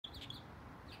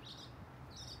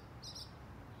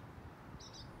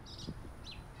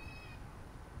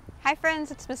Hi friends,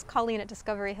 it's Miss Colleen at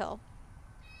Discovery Hill.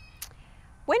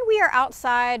 When we are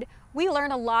outside, we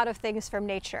learn a lot of things from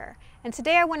nature. And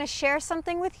today I want to share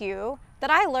something with you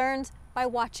that I learned by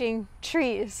watching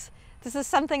trees. This is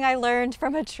something I learned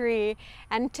from a tree,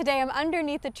 and today I'm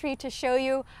underneath the tree to show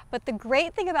you. But the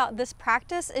great thing about this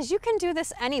practice is you can do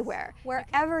this anywhere.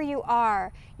 Wherever you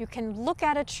are, you can look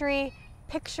at a tree,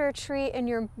 picture a tree in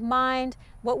your mind.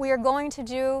 What we are going to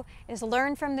do is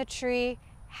learn from the tree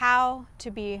how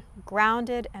to be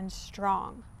grounded and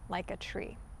strong like a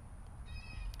tree.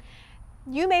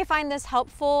 You may find this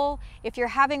helpful if you're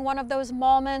having one of those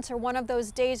moments or one of those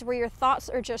days where your thoughts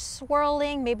are just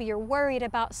swirling. Maybe you're worried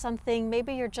about something.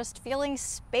 Maybe you're just feeling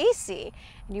spacey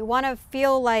and you want to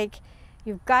feel like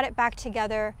you've got it back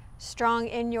together, strong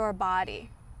in your body.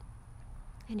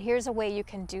 And here's a way you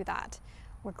can do that.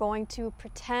 We're going to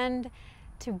pretend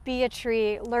to be a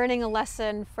tree, learning a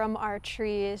lesson from our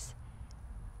trees.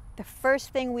 The first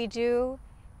thing we do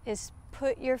is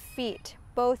put your feet,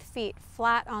 both feet,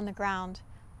 flat on the ground.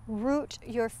 Root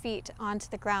your feet onto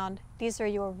the ground. These are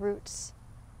your roots.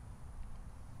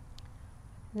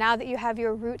 Now that you have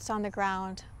your roots on the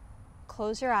ground,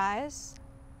 close your eyes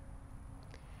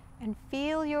and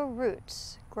feel your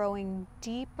roots growing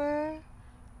deeper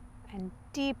and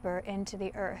deeper into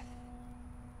the earth.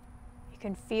 You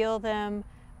can feel them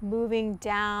moving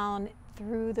down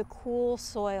through the cool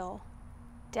soil,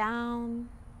 down,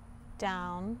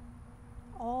 down,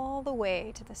 all the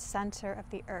way to the center of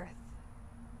the earth.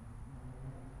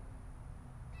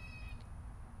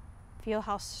 Feel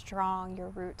how strong your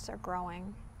roots are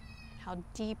growing, how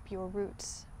deep your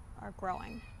roots are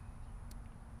growing.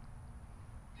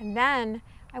 And then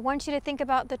I want you to think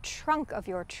about the trunk of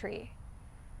your tree.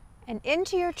 And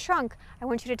into your trunk, I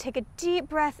want you to take a deep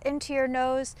breath into your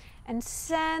nose and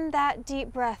send that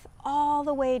deep breath all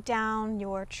the way down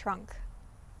your trunk.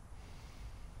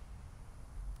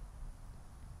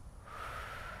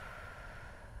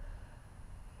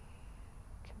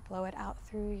 Blow it out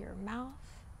through your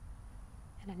mouth,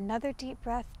 and another deep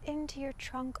breath into your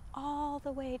trunk all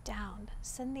the way down.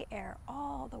 Send the air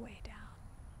all the way down.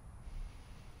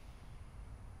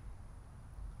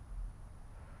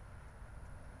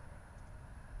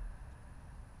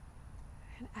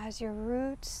 And as your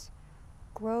roots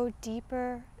grow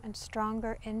deeper and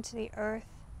stronger into the earth,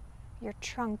 your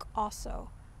trunk also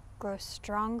grows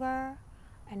stronger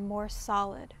and more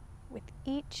solid with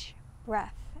each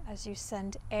breath as you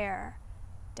send air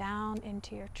down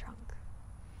into your trunk.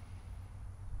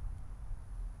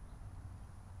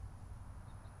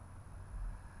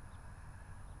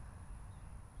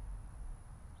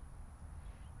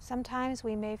 Sometimes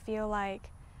we may feel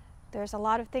like there's a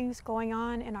lot of things going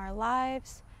on in our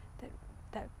lives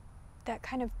that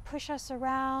kind of push us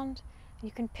around.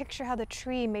 You can picture how the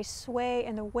tree may sway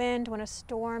in the wind when a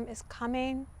storm is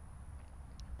coming,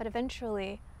 but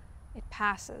eventually it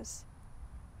passes.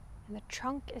 And the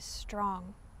trunk is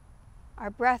strong. Our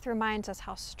breath reminds us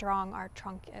how strong our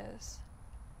trunk is.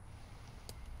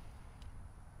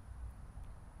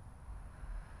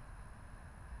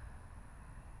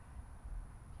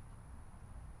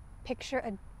 Picture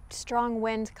a strong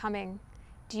wind coming.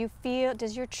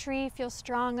 Does your tree feel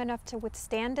strong enough to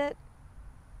withstand it?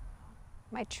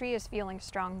 My tree is feeling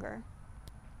stronger.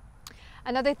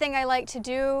 Another thing I like to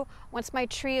do once my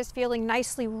tree is feeling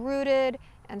nicely rooted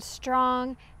and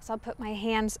strong is I'll put my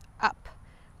hands up,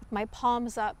 with my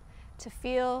palms up, to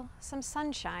feel some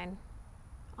sunshine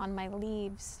on my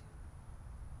leaves.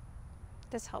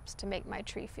 This helps to make my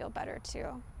tree feel better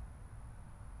too.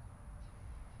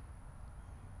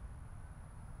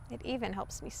 It even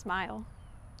helps me smile.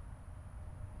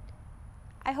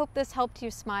 I hope this helped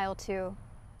you smile too.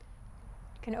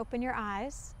 You can open your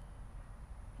eyes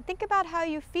and think about how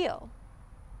you feel.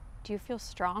 Do you feel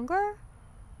stronger?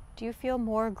 Do you feel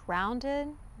more grounded,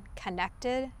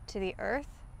 connected to the earth?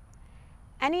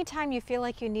 Anytime you feel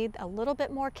like you need a little bit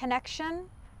more connection,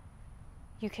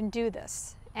 you can do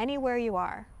this anywhere you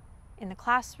are. In the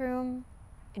classroom,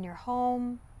 in your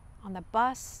home, on the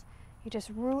bus. You just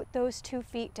root those 2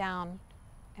 feet down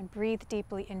and breathe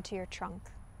deeply into your trunk.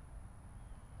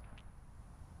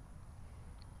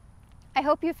 I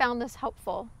hope you found this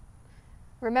helpful.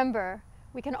 Remember,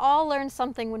 we can all learn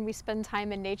something when we spend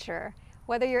time in nature.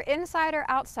 Whether you're inside or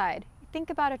outside, think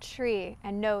about a tree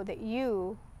and know that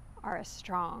you are as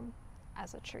strong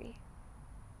as a tree.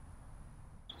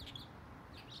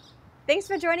 Thanks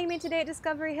for joining me today at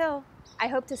Discovery Hill. I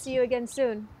hope to see you again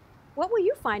soon. What will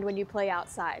you find when you play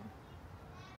outside?